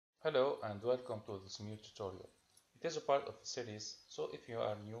Hello and welcome to this new tutorial. It is a part of a series, so if you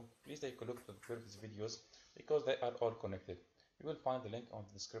are new, please take a look at the previous videos because they are all connected. You will find the link on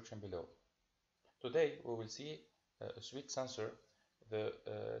the description below. Today we will see a switch sensor, the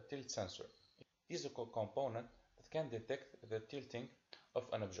tilt sensor. It is a component that can detect the tilting of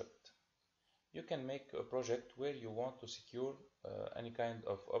an object. You can make a project where you want to secure any kind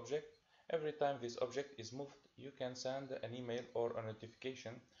of object. Every time this object is moved, you can send an email or a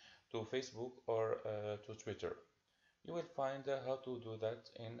notification to Facebook or to Twitter. You will find how to do that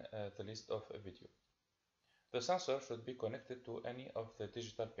in the list of a video. The sensor should be connected to any of the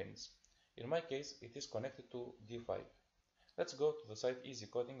digital pins. In my case, it is connected to D5. Let's go to the site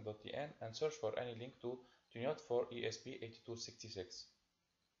easycoding.tn and search for any link to tune out for ESP8266.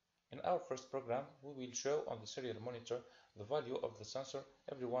 In our first program, we will show on the serial monitor the value of the sensor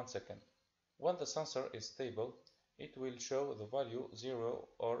every 1 second. When the sensor is stable, it will show the value 0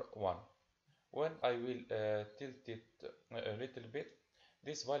 or 1. When I will tilt it a little bit,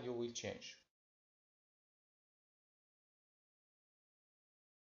 this value will change.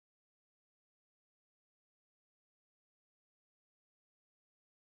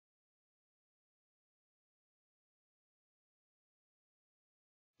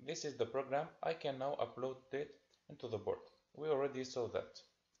 This is the program. I can now upload it into the board. We already saw that.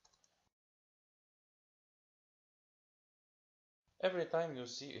 Every time you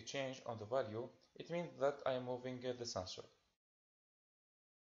see a change on the value, it means that I am moving the sensor.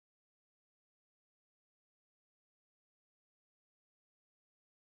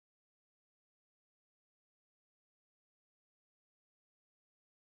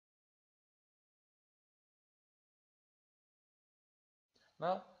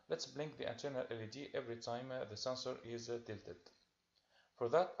 Now let's blink the internal LED every time the sensor is tilted. For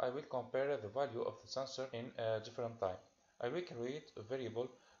that, I will compare the value of the sensor in a different time. I will create a variable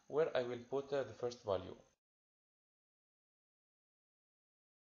where I will put the first value.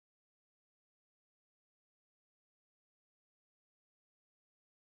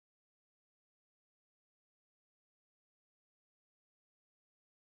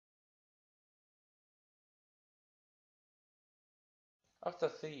 After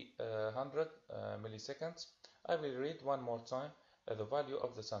 300 milliseconds, I will read one more time the value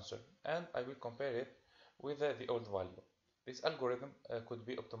of the sensor and I will compare it with the old value. This algorithm could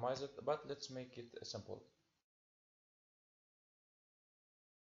be optimized, but let's make it simple.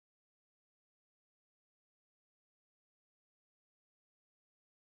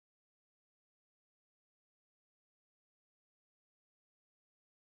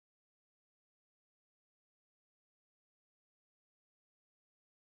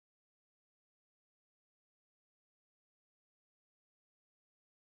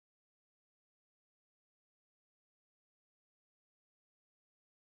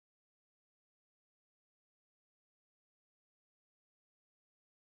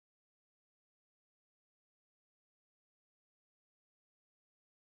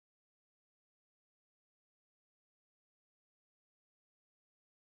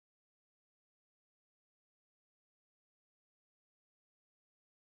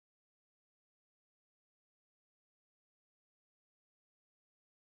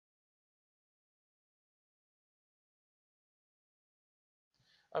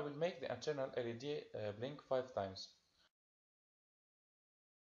 I will make the internal LED blink 5 times.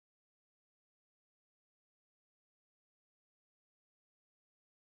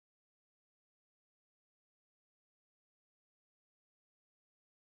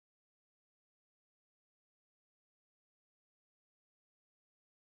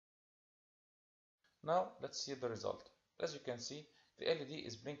 Now let's see the result. As you can see, the LED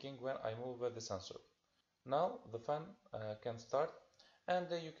is blinking when I move the sensor. Now the fan can start and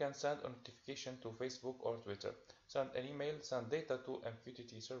you can send a notification to Facebook or Twitter, send an email, send data to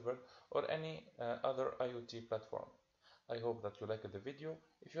MQTT server or any other IoT platform. I hope that you liked the video.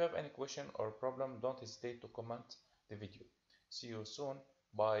 If you have any question or problem, don't hesitate to comment the video. See you soon.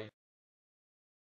 Bye.